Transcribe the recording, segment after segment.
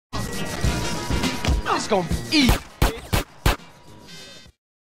It's gonna eat.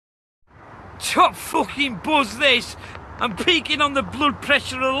 Top fucking buzz this! I'm peaking on the blood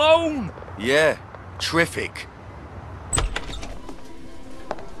pressure alone! Yeah, terrific.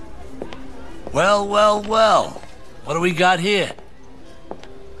 Well, well, well. What do we got here?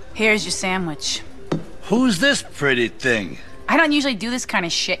 Here's your sandwich. Who's this pretty thing? I don't usually do this kind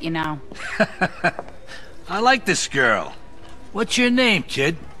of shit, you know. I like this girl. What's your name,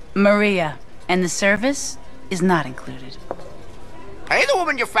 kid? Maria. And the service is not included. Pay the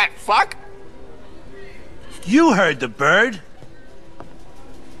woman, you fat fuck! You heard the bird.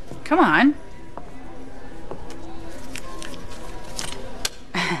 Come on.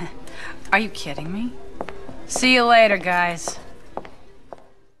 Are you kidding me? See you later, guys.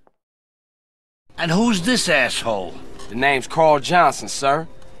 And who's this asshole? The name's Carl Johnson, sir.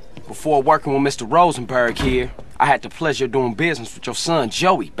 Before working with Mr. Rosenberg here, I had the pleasure of doing business with your son,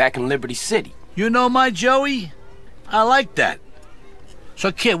 Joey, back in Liberty City. You know my Joey? I like that.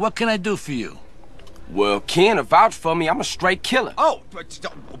 So, kid, what can I do for you? Well, Ken, to vouch for me, I'm a straight killer. Oh,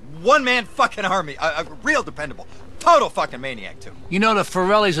 one-man fucking army. Real dependable. Total fucking maniac, too. You know the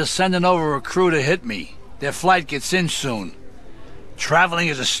Forellis are sending over a crew to hit me. Their flight gets in soon. Traveling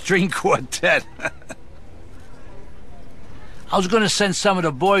as a string quartet. I was gonna send some of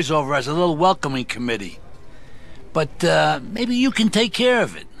the boys over as a little welcoming committee. But, maybe you can take care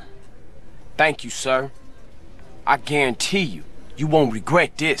of it. Thank you, sir. I guarantee you, you won't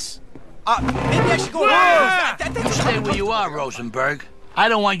regret this. Maybe I should go... You stay where you are, Rosenberg. I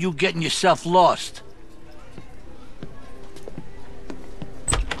don't want you getting yourself lost.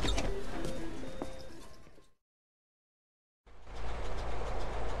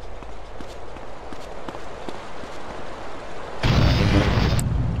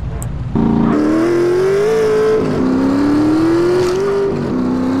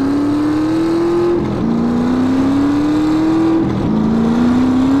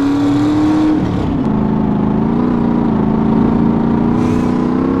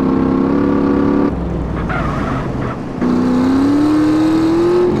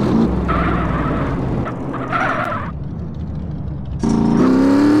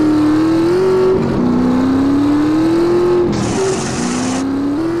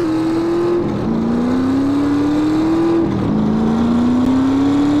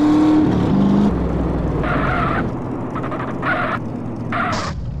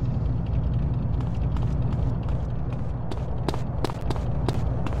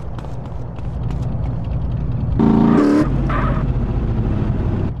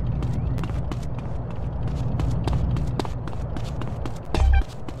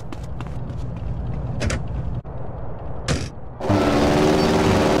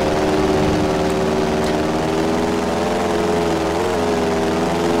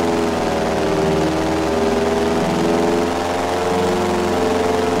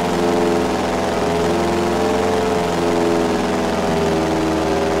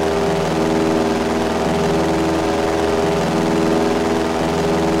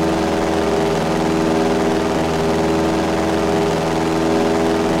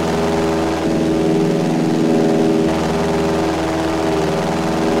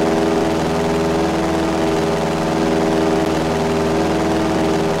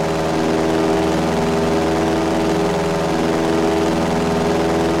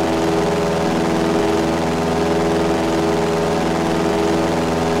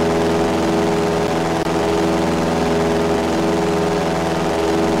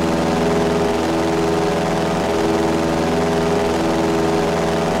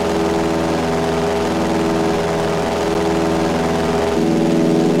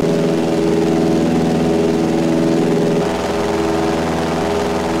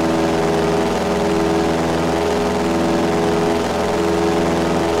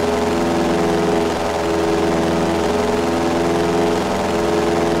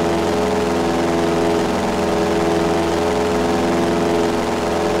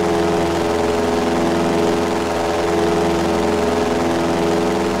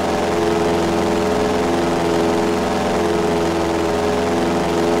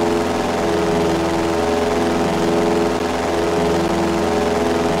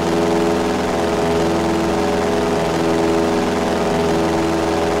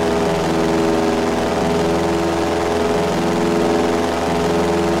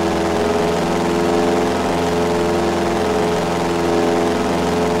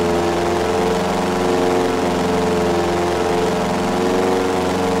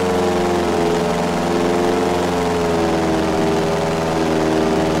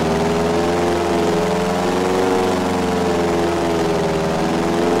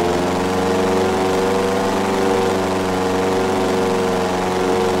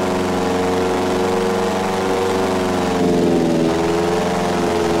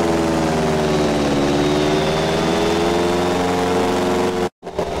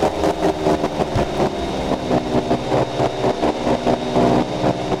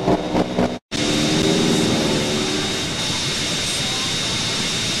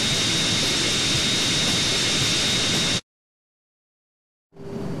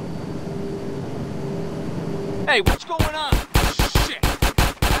 Hey, what's going on? Shit!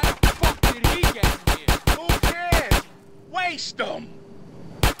 How the fuck did he get in here? Who cares? Waste them!